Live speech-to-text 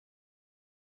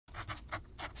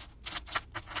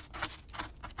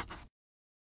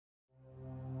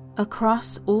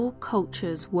Across all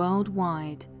cultures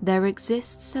worldwide, there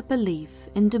exists a belief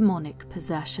in demonic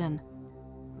possession.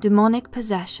 Demonic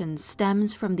possession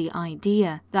stems from the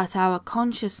idea that our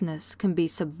consciousness can be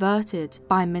subverted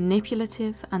by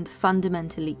manipulative and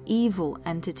fundamentally evil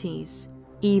entities.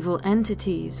 Evil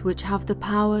entities which have the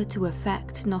power to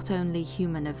affect not only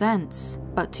human events,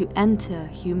 but to enter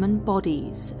human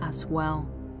bodies as well.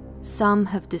 Some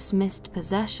have dismissed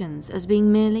possessions as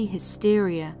being merely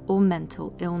hysteria or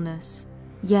mental illness.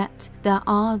 Yet there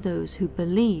are those who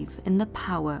believe in the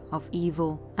power of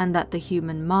evil, and that the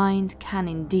human mind can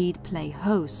indeed play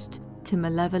host to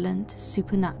malevolent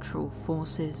supernatural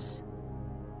forces.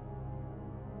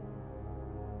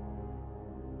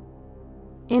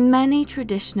 In many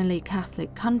traditionally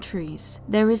Catholic countries,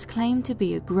 there is claimed to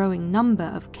be a growing number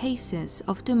of cases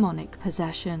of demonic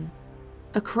possession.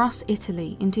 Across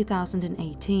Italy in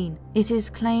 2018, it is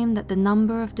claimed that the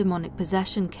number of demonic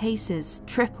possession cases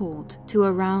tripled to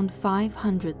around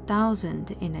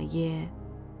 500,000 in a year.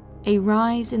 A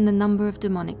rise in the number of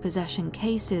demonic possession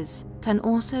cases can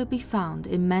also be found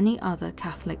in many other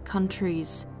Catholic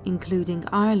countries, including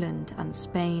Ireland and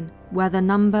Spain, where the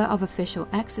number of official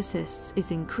exorcists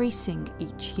is increasing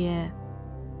each year.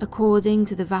 According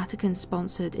to the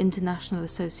Vatican-sponsored International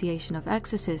Association of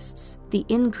Exorcists, the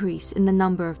increase in the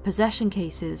number of possession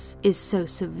cases is so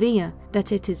severe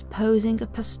that it is posing a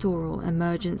pastoral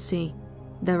emergency.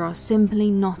 There are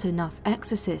simply not enough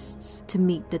exorcists to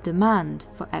meet the demand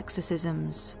for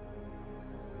exorcisms.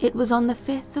 It was on the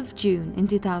 5th of June in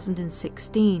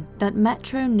 2016 that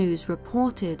Metro News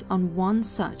reported on one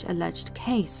such alleged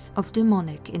case of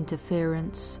demonic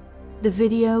interference. The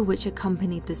video which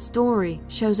accompanied the story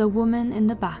shows a woman in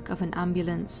the back of an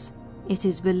ambulance. It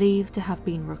is believed to have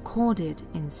been recorded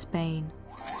in Spain.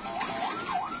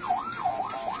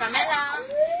 Pamela.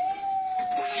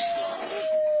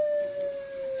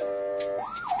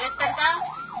 Desperta.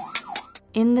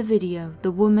 In the video,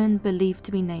 the woman, believed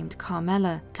to be named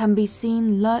Carmela, can be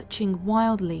seen lurching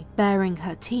wildly, baring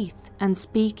her teeth, and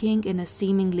speaking in a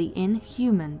seemingly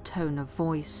inhuman tone of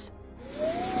voice.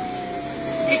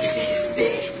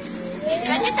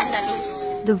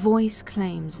 The voice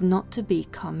claims not to be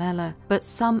Carmela, but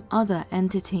some other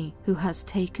entity who has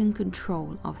taken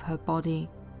control of her body.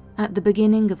 At the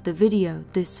beginning of the video,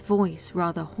 this voice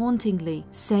rather hauntingly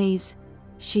says,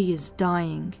 "She is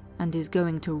dying and is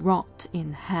going to rot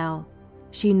in hell.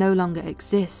 She no longer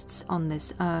exists on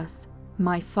this earth.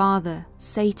 My father,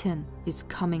 Satan, is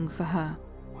coming for her."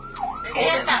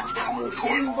 ¿Quién?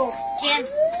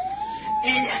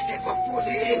 Ella se va a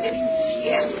pudrir en el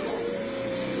infierno.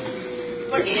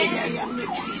 ¿Por qué? Ella ya no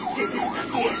existe en esta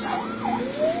tierra.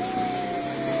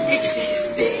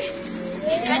 Existe.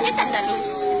 España andaluz.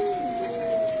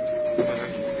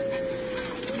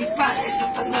 Mi padre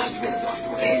Satanás vendrá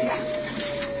por ella.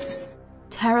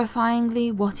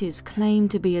 Terrifyingly, what is claimed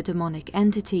to be a demonic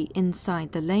entity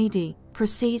inside the lady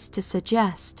proceeds to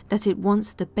suggest that it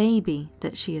wants the baby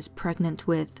that she is pregnant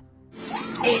with.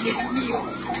 Él es mío.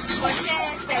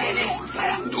 Él es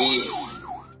para mí.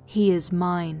 He is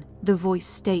mine, the voice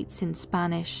states in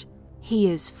Spanish. He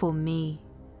is for me.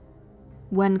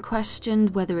 When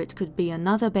questioned whether it could be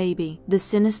another baby, the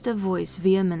sinister voice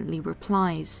vehemently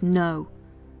replies, no.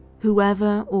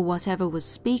 Whoever or whatever was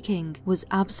speaking was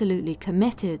absolutely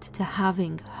committed to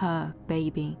having her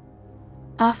baby.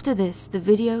 After this, the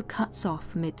video cuts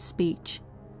off mid-speech.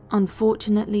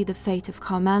 Unfortunately, the fate of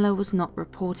Carmela was not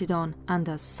reported on, and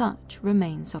as such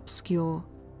remains obscure.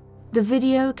 The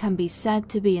video can be said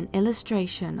to be an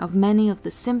illustration of many of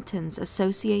the symptoms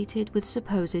associated with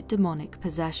supposed demonic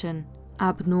possession: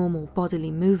 abnormal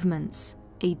bodily movements,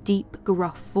 a deep,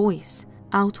 gruff voice,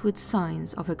 outward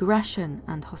signs of aggression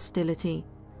and hostility.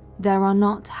 There are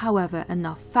not, however,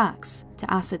 enough facts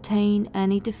to ascertain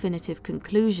any definitive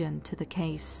conclusion to the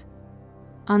case.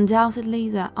 Undoubtedly,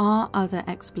 there are other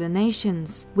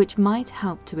explanations which might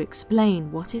help to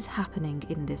explain what is happening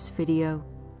in this video.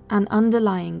 An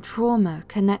underlying trauma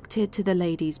connected to the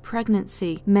lady's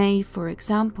pregnancy may, for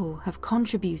example, have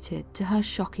contributed to her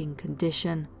shocking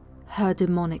condition. Her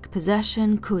demonic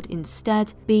possession could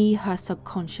instead be her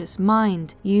subconscious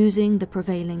mind using the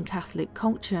prevailing Catholic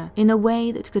culture in a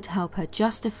way that could help her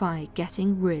justify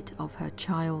getting rid of her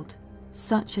child.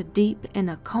 Such a deep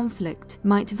inner conflict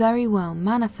might very well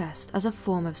manifest as a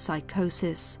form of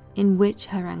psychosis, in which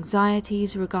her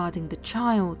anxieties regarding the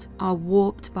child are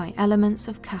warped by elements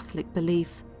of Catholic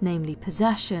belief, namely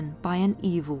possession by an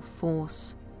evil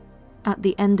force. At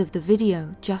the end of the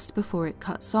video, just before it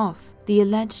cuts off, the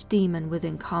alleged demon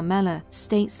within Carmela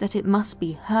states that it must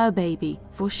be her baby,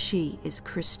 for she is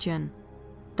Christian.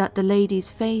 That the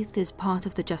lady's faith is part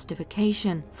of the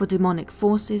justification for demonic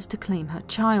forces to claim her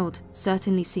child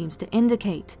certainly seems to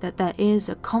indicate that there is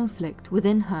a conflict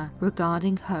within her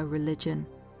regarding her religion.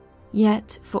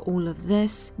 Yet, for all of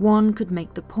this, one could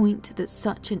make the point that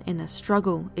such an inner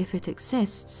struggle, if it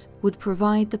exists, would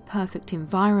provide the perfect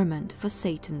environment for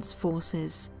Satan's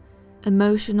forces.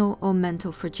 Emotional or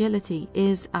mental fragility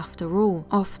is, after all,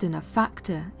 often a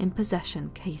factor in possession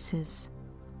cases.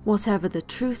 Whatever the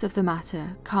truth of the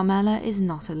matter, Carmela is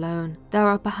not alone. There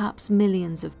are perhaps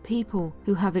millions of people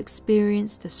who have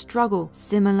experienced a struggle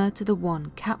similar to the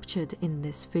one captured in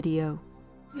this video.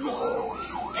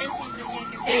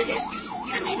 Eres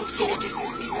cristiana y no quiere que se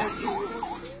olvide así.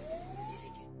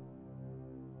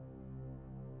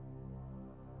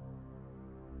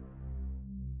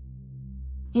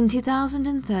 In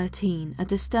 2013, a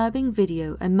disturbing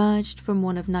video emerged from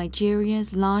one of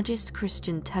Nigeria's largest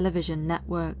Christian television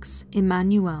networks,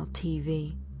 Emmanuel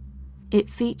TV. It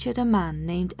featured a man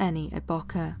named Eni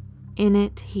Eboka. In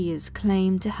it, he is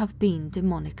claimed to have been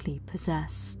demonically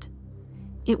possessed.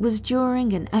 It was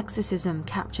during an exorcism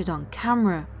captured on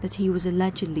camera that he was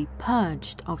allegedly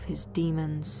purged of his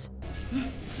demons.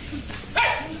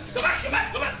 Hey! Go back, go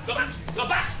back, go back, go back, go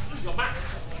back, go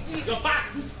back, go back!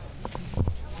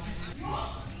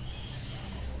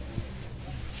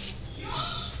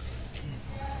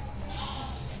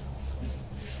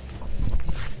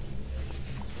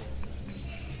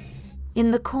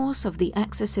 In the course of the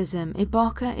exorcism,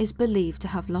 Eboka is believed to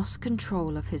have lost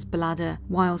control of his bladder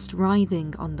whilst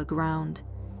writhing on the ground.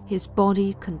 His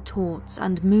body contorts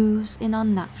and moves in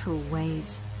unnatural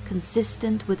ways,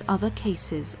 consistent with other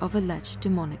cases of alleged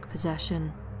demonic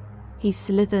possession. He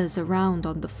slithers around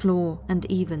on the floor and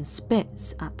even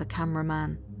spits at the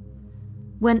cameraman.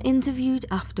 When interviewed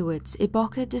afterwards,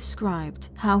 Eboka described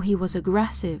how he was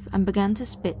aggressive and began to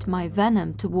spit my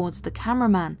venom towards the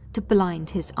cameraman to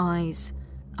blind his eyes.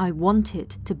 I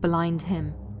wanted to blind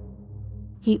him.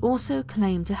 He also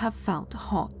claimed to have felt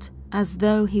hot, as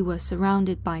though he were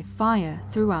surrounded by fire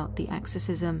throughout the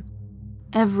exorcism.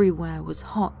 Everywhere was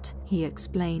hot, he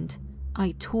explained.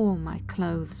 I tore my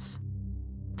clothes.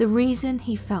 The reason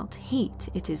he felt heat,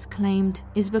 it is claimed,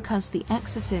 is because the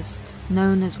exorcist,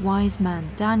 known as Wise Man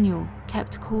Daniel,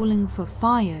 kept calling for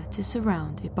fire to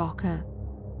surround Eboka.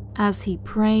 As he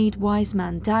prayed, Wise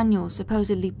Man Daniel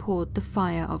supposedly poured the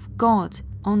fire of God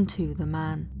onto the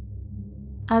man.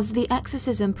 As the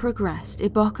exorcism progressed,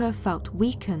 Eboka felt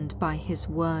weakened by his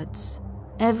words.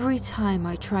 Every time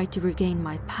I tried to regain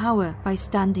my power by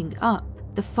standing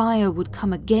up, the fire would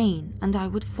come again and I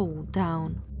would fall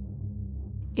down.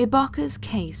 Eboka's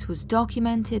case was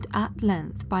documented at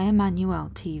length by Emmanuel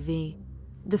TV.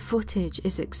 The footage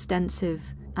is extensive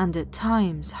and at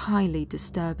times highly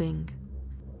disturbing.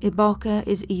 Eboka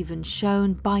is even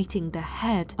shown biting the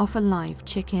head off a live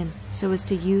chicken so as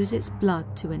to use its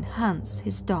blood to enhance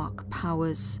his dark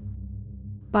powers.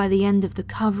 By the end of the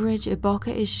coverage,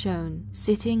 Eboka is shown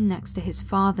sitting next to his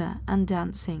father and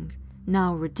dancing,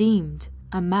 now redeemed,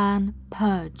 a man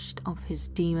purged of his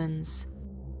demons.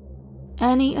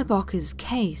 Eni Eboka's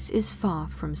case is far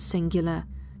from singular.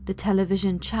 The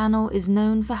television channel is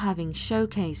known for having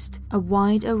showcased a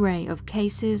wide array of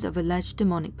cases of alleged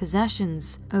demonic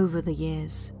possessions over the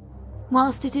years.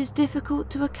 Whilst it is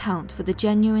difficult to account for the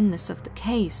genuineness of the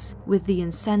case, with the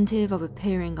incentive of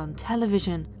appearing on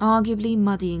television arguably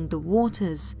muddying the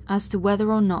waters as to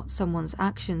whether or not someone's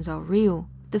actions are real,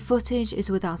 the footage is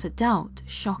without a doubt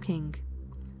shocking.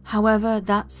 However,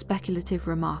 that speculative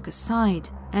remark aside,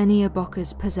 Eni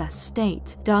Eboka's possessed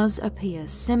state does appear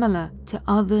similar to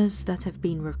others that have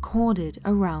been recorded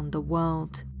around the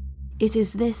world. It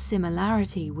is this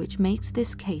similarity which makes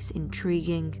this case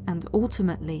intriguing and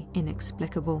ultimately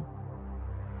inexplicable.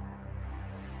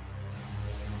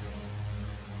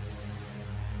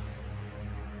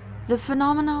 The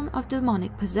phenomenon of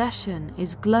demonic possession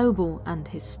is global and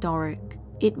historic.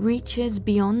 It reaches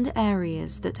beyond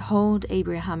areas that hold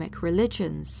Abrahamic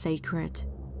religions sacred.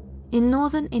 In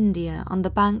northern India, on the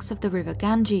banks of the river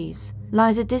Ganges,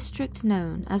 lies a district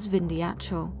known as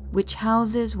Vindhyachal, which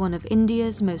houses one of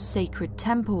India's most sacred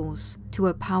temples to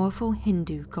a powerful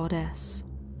Hindu goddess.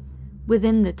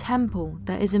 Within the temple,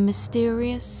 there is a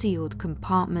mysterious sealed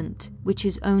compartment, which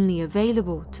is only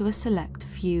available to a select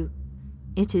few.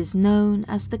 It is known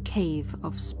as the Cave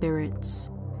of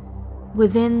Spirits.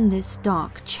 Within this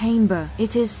dark chamber,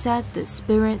 it is said that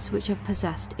spirits which have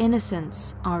possessed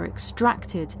innocents are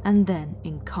extracted and then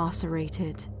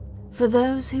incarcerated. For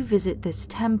those who visit this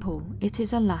temple, it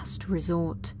is a last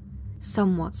resort.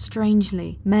 Somewhat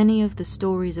strangely, many of the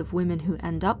stories of women who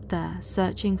end up there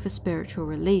searching for spiritual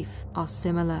relief are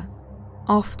similar.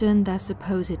 Often their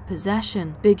supposed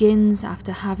possession begins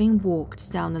after having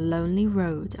walked down a lonely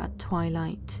road at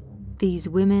twilight. These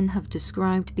women have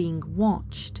described being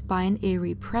watched by an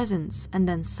eerie presence and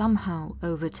then somehow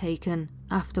overtaken,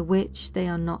 after which they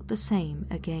are not the same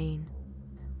again.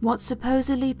 What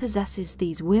supposedly possesses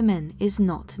these women is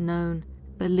not known.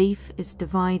 Belief is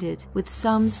divided, with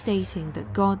some stating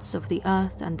that gods of the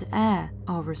earth and air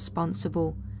are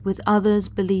responsible, with others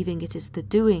believing it is the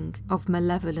doing of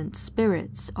malevolent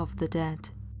spirits of the dead.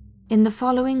 In the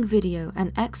following video,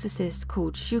 an exorcist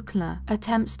called QUILL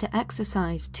attempts to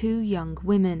exorcise 2 young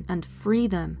women and free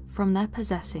them from their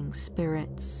possessing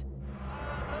spirits.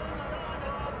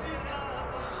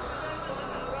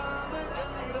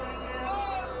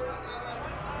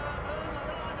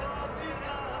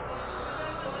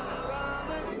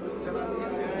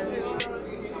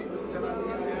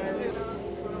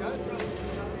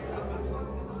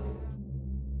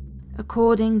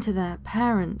 According to their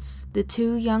parents, the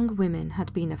 2 young women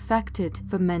had been affected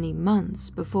for many months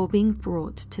before being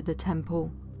brought to the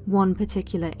temple. One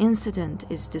particular incident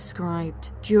is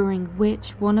described, during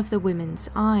which one of the women's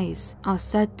eyes are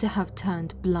said to have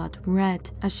turned blood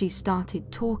red as she started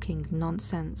talking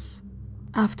nonsense.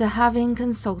 After having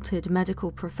consulted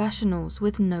medical professionals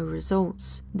with no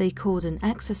results, they called an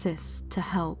exorcist to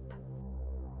help.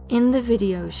 In the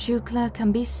video, QUILL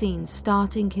can be seen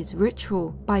starting his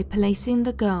ritual by placing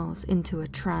the girls into a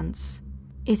trance.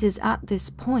 It is at this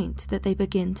point that they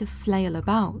begin to flail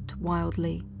about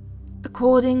wildly.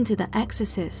 According to the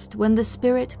exorcist, when the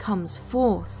spirit comes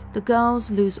forth, the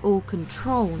girls lose all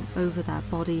control over their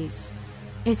bodies.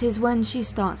 It is when she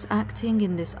starts acting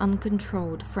in this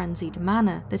uncontrolled, frenzied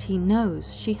manner that he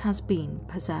knows she has been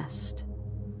possessed.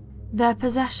 Their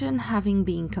possession having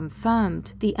been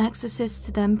confirmed, the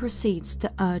exorcist then proceeds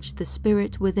to urge the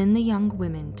spirit within the young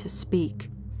women to speak.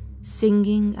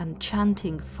 Singing and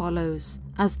chanting follows,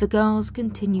 as the girls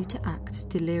continue to act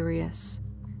delirious.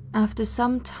 After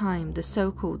some time, the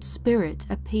so-called spirit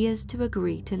appears to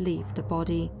agree to leave the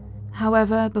body.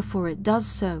 However, before it does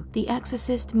so, the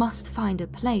exorcist must find a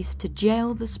place to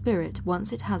jail the spirit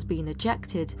once it has been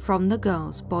ejected from the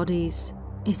girls' bodies.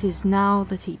 It is now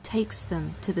that he takes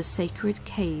them to the sacred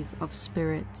cave of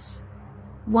spirits.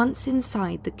 Once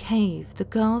inside the cave, the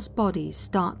girls' bodies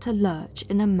start to lurch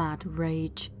in a mad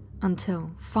rage,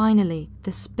 until, finally,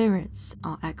 the spirits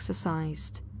are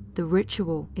exorcised. The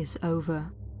ritual is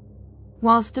over.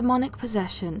 Whilst demonic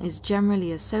possession is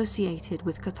generally associated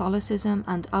with Catholicism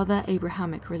and other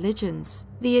Abrahamic religions,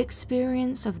 the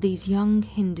experience of these young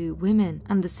Hindu women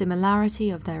and the similarity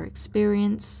of their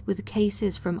experience with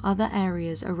cases from other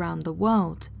areas around the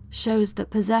world shows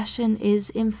that possession is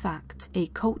in fact a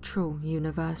cultural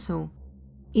universal.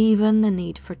 Even the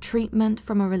need for treatment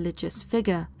from a religious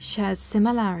figure shares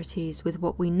similarities with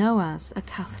what we know as a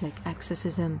Catholic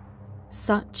exorcism.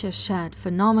 Such a shared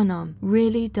phenomenon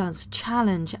really does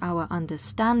challenge our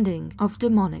understanding of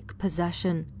demonic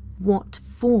possession. What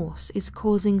force is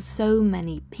causing so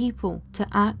many people to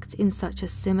act in such a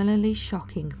similarly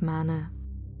shocking manner?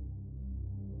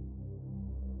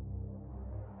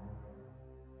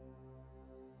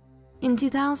 In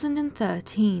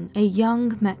 2013, a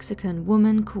young Mexican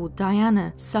woman called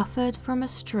Diana suffered from a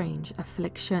strange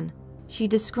affliction. She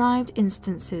described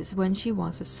instances when she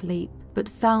was asleep, but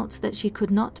felt that she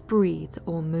could not breathe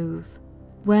or move.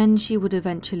 When she would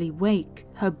eventually wake,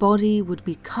 her body would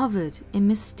be covered in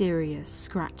mysterious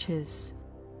scratches.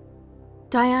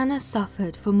 Diana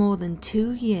suffered for more than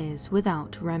 2 years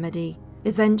without remedy.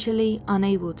 Eventually,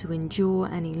 unable to endure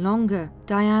any longer,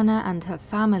 Diana and her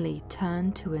family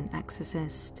turned to an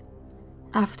exorcist.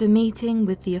 After meeting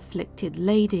with the afflicted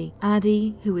lady,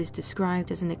 Addie, who is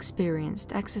described as an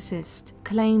experienced exorcist,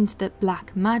 claimed that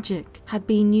black magic had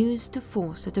been used to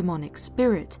force a demonic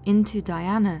spirit into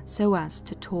Diana so as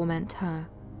to torment her.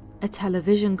 A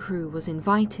television crew was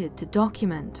invited to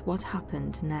document what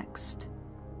happened next.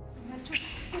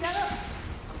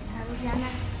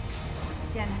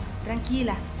 Diana,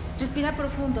 tranquila. Respira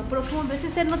profundo, profundo. Ese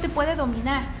ser no te puede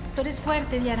dominar. Tú eres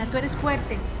fuerte, Diana, tú eres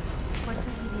fuerte. Fuerzas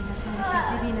divinas,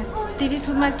 energías divinas. Tibis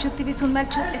un malchut,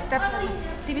 está...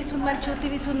 Tibis un malchut.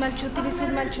 A ver,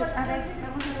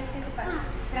 vamos a ver qué te pasa.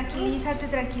 Tranquilízate,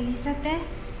 tranquilízate.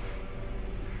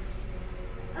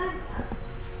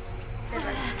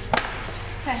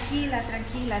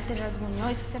 Tranquila, te rasguñó.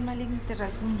 Ese ser maligno te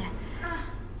rasguña.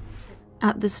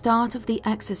 At the start of the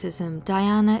exorcism,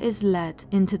 Diana is led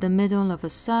into the middle of a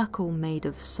circle made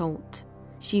of salt.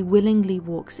 She willingly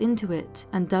walks into it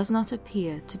and does not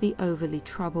appear to be overly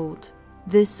troubled.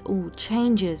 This all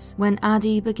changes when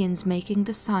Addie begins making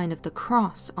the sign of the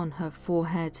cross on her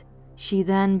forehead. She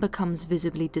then becomes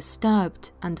visibly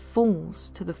disturbed and falls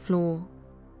to the floor.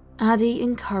 Addie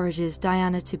encourages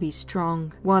Diana to be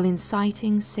strong while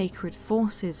inciting sacred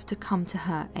forces to come to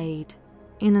her aid.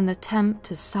 In an attempt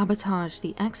to sabotage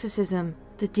the exorcism,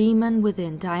 the demon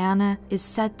within Diana is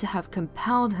said to have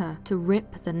compelled her to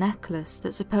rip the necklace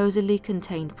that supposedly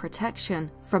contained protection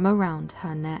from around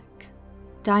her neck.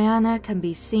 Diana can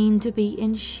be seen to be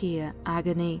in sheer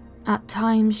agony. At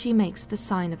times she makes the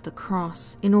sign of the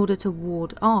cross in order to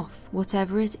ward off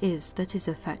whatever it is that is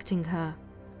affecting her.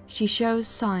 She shows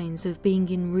signs of being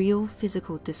in real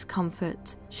physical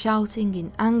discomfort, shouting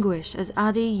in anguish as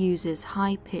Addie uses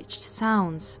high-pitched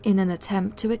sounds in an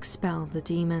attempt to expel the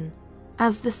demon.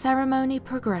 As the ceremony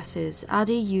progresses,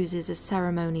 Addie uses a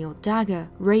ceremonial dagger,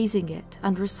 raising it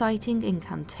and reciting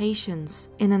incantations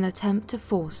in an attempt to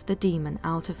force the demon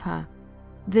out of her.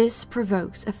 This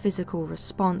provokes a physical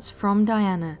response from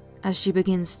Diana as she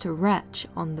begins to retch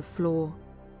on the floor.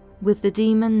 With the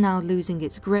demon now losing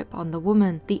its grip on the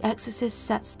woman, the exorcist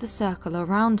sets the circle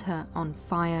around her on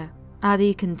fire.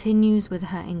 Addie continues with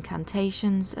her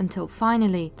incantations until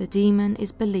finally the demon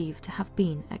is believed to have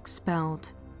been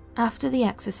expelled. After the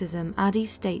exorcism, Addie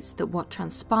states that what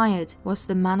transpired was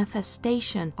the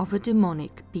manifestation of a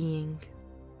demonic being.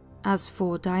 As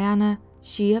for Diana,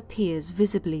 she appears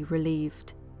visibly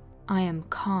relieved. "I am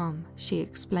calm," she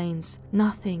explains.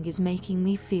 "Nothing is making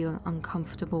me feel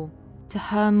uncomfortable." To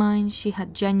her mind, she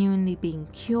had genuinely been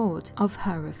cured of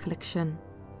her affliction.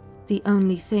 The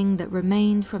only thing that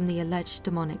remained from the alleged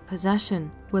demonic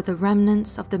possession were the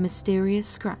remnants of the mysterious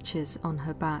scratches on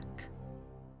her back.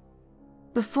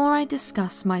 Before I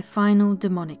discuss my final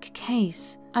demonic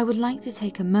case, I would like to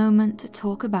take a moment to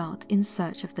talk about In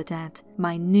Search of the Dead,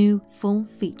 my new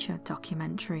full-feature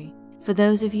documentary. For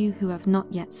those of you who have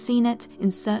not yet seen it,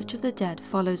 In Search of the Dead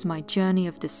follows my journey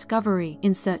of discovery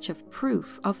in search of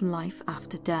proof of life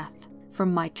after death.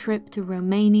 From my trip to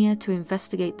Romania to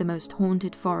investigate the most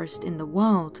haunted forest in the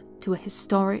world, to a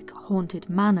historic haunted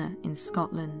manor in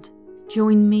Scotland.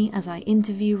 Join me as I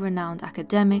interview renowned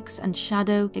academics and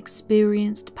shadow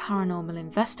experienced paranormal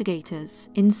investigators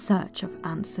in search of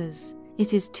answers.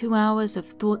 It is 2 hours of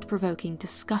thought-provoking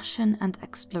discussion and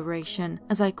exploration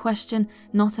as I question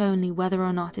not only whether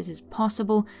or not it is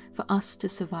possible for us to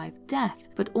survive death,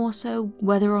 but also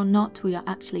whether or not we are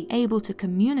actually able to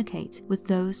communicate with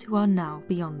those who are now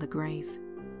beyond the grave.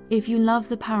 If you love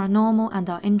the paranormal and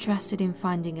are interested in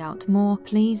finding out more,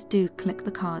 please do click the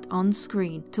card on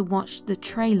screen to watch the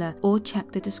trailer or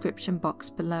check the description box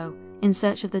below. In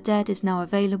Search of the Dead is now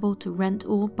available to rent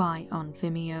or buy on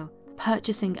Vimeo.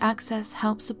 Purchasing access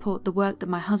helps support the work that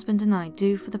my husband and I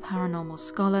do for the Paranormal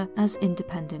Scholar as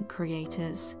independent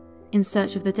creators. In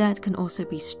Search of the Dead can also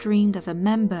be streamed as a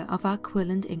member of our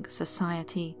Quill and Ink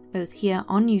Society, both here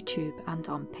on YouTube and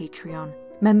on Patreon.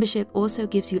 Membership also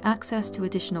gives you access to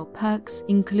additional perks,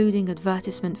 including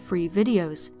advertisement-free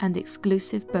videos and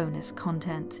exclusive bonus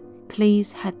content.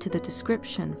 Please head to the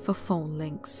description for full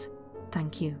links.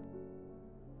 Thank you.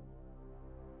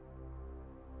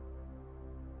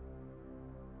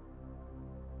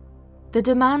 The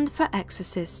demand for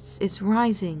exorcists is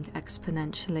rising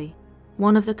exponentially.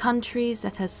 One of the countries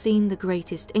that has seen the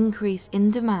greatest increase in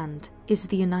demand is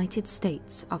the United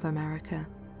States of America.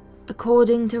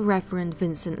 According to Reverend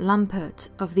Vincent Lampert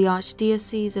of the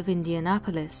Archdiocese of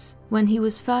Indianapolis, when he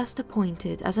was first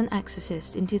appointed as an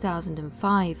exorcist in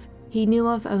 2005, he knew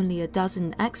of only a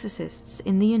dozen exorcists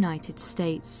in the United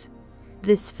States.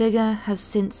 This figure has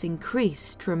since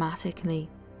increased dramatically.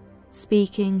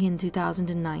 Speaking in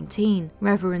 2019,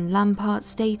 Reverend Lampert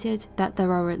stated that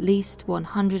there are at least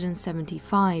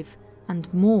 175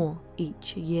 and more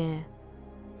each year.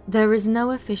 There is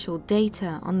no official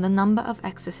data on the number of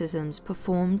exorcisms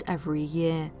performed every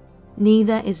year.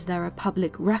 Neither is there a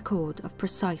public record of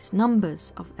precise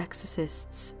numbers of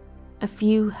exorcists. A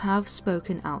few have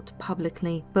spoken out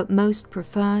publicly, but most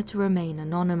prefer to remain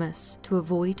anonymous to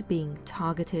avoid being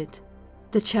targeted.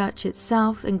 The church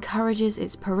itself encourages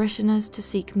its parishioners to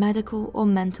seek medical or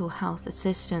mental health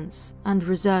assistance and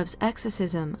reserves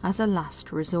exorcism as a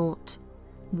last resort.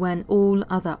 When all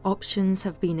other options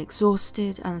have been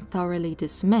exhausted and thoroughly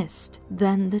dismissed,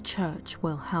 then the church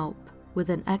will help, with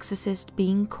an exorcist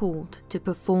being called to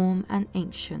perform an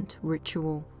ancient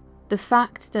ritual. The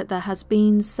fact that there has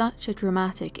been such a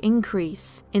dramatic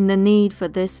increase in the need for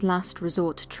this last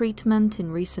resort treatment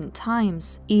in recent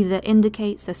times either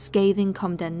indicates a scathing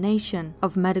condemnation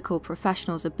of medical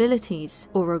professionals' abilities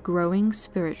or a growing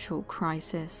spiritual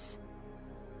crisis.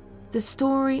 The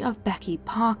story of Becky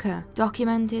Parker,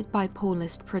 documented by Ethereal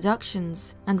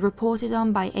Productions and reported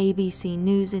on by ABC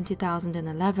News in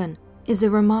 2011, is a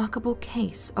remarkable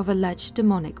case of alleged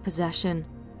demonic possession.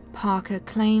 Parker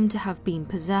claimed to have been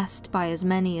possessed by as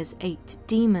many as 8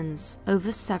 demons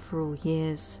over several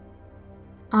years.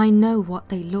 I know what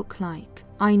they look like.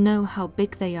 I know how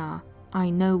big they are. I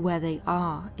know where they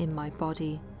are in my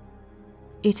body.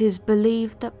 It is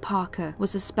believed that Parker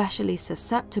was especially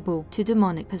susceptible to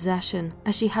demonic possession,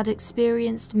 as she had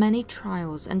experienced many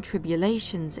trials and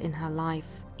tribulations in her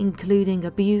life, including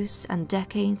abuse and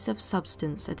decades of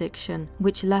substance addiction,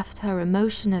 which left her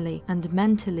emotionally and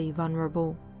mentally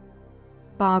vulnerable.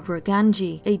 Barbara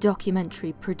Ganji, a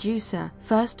documentary producer,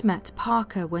 first met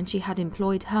Parker when she had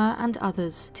employed her and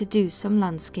others to do some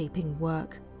landscaping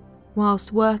work.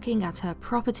 Whilst working at her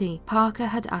property, Parker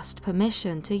had asked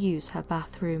permission to use her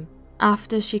bathroom.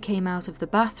 After she came out of the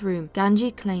bathroom,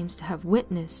 Ganji claims to have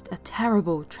witnessed a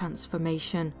terrible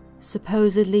transformation.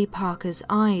 Supposedly, Parker's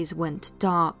eyes went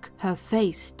dark, her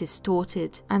face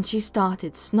distorted, and she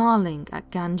started snarling at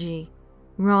Ganji.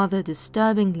 Rather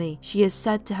disturbingly, she is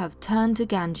said to have turned to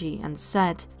Ganji and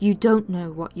said, "You don't know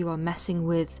what you are messing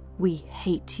with. We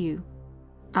hate you."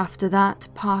 After that,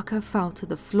 Parker fell to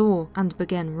the floor and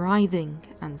began writhing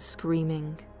and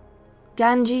screaming.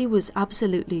 Ganji was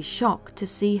absolutely shocked to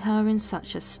see her in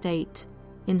such a state.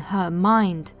 In her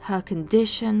mind, her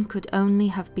condition could only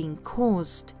have been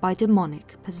caused by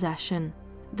demonic possession.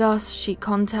 Thus, she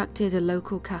contacted a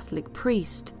local Catholic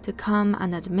priest to come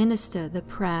and administer the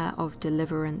prayer of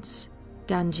deliverance.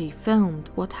 Ganji filmed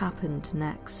what happened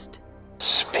next.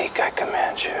 Speak, I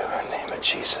command you, in the name of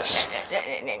Jesus.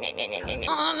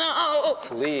 Oh,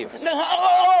 no! Leave.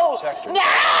 No! Protect her.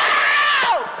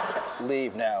 No!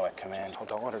 Leave now, I command. Oh,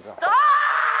 don't let her go. Stop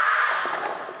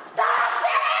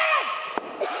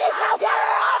it! Get her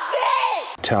off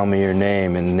me! Tell me your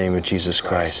name in the name of Jesus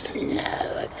Christ.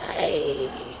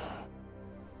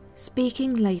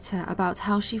 Speaking later about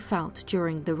how she felt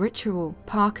during the ritual,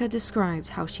 Parker described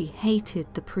how she hated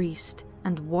the priest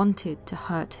and wanted to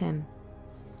hurt him.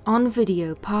 On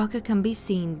video, Parker can be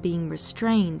seen being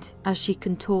restrained as she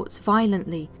contorts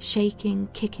violently, shaking,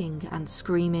 kicking and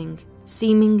screaming,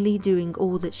 seemingly doing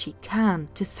all that she can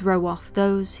to throw off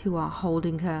those who are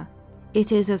holding her.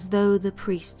 It is as though the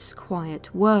priest's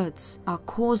quiet words are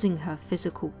causing her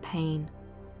physical pain.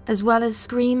 As well as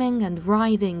screaming and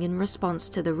writhing in response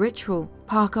to the ritual,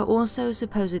 Parker also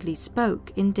supposedly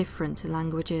spoke in different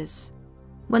languages.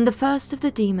 When the first of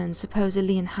the demons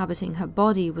supposedly inhabiting her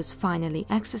body was finally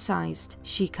exorcised,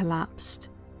 she collapsed.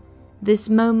 This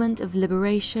moment of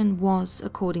liberation was,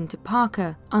 according to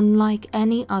Parker, unlike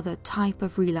any other type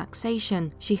of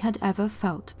relaxation she had ever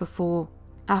felt before.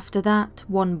 After that,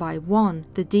 one by one,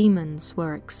 the demons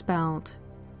were expelled.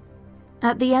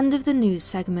 At the end of the news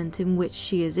segment in which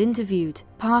she is interviewed,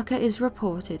 Parker is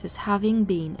reported as having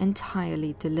been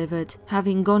entirely delivered,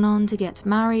 having gone on to get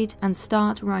married and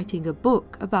start writing a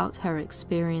book about her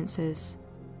experiences.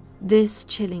 This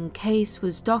chilling case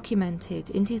was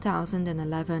documented in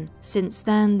 2011. Since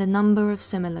then, the number of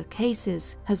similar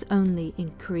cases has only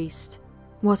increased.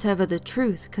 Whatever the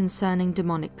truth concerning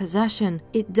demonic possession,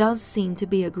 it does seem to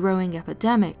be a growing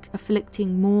epidemic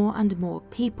afflicting more and more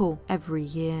people every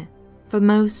year. For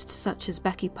most, such as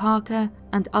Becky Parker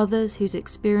and others whose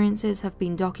experiences have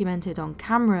been documented on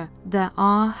camera, there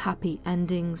are happy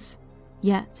endings.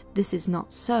 Yet, this is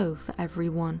not so for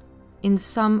everyone. In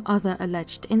some other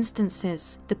alleged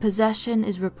instances, the possession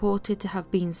is reported to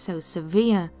have been so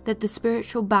severe that the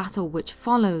spiritual battle which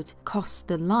followed cost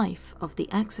the life of the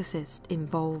exorcist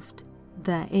involved.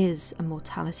 There is a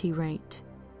mortality rate.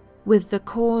 With the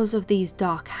cause of these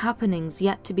dark happenings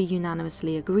yet to be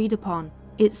unanimously agreed upon,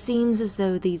 it seems as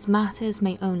though these matters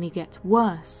may only get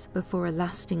worse before a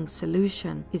lasting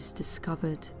solution is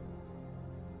discovered.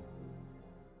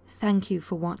 Thank you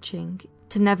for watching.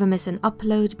 To never miss an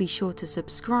upload, be sure to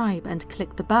subscribe and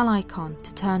click the bell icon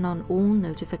to turn on all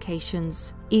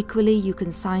notifications. Equally, you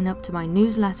can sign up to my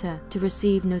newsletter to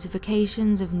receive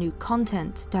notifications of new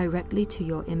content directly to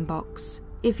your inbox.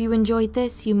 If you enjoyed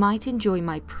this, you might enjoy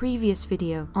my previous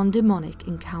video on demonic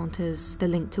encounters, the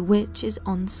link to which is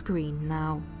on screen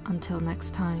now. Until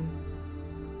next time.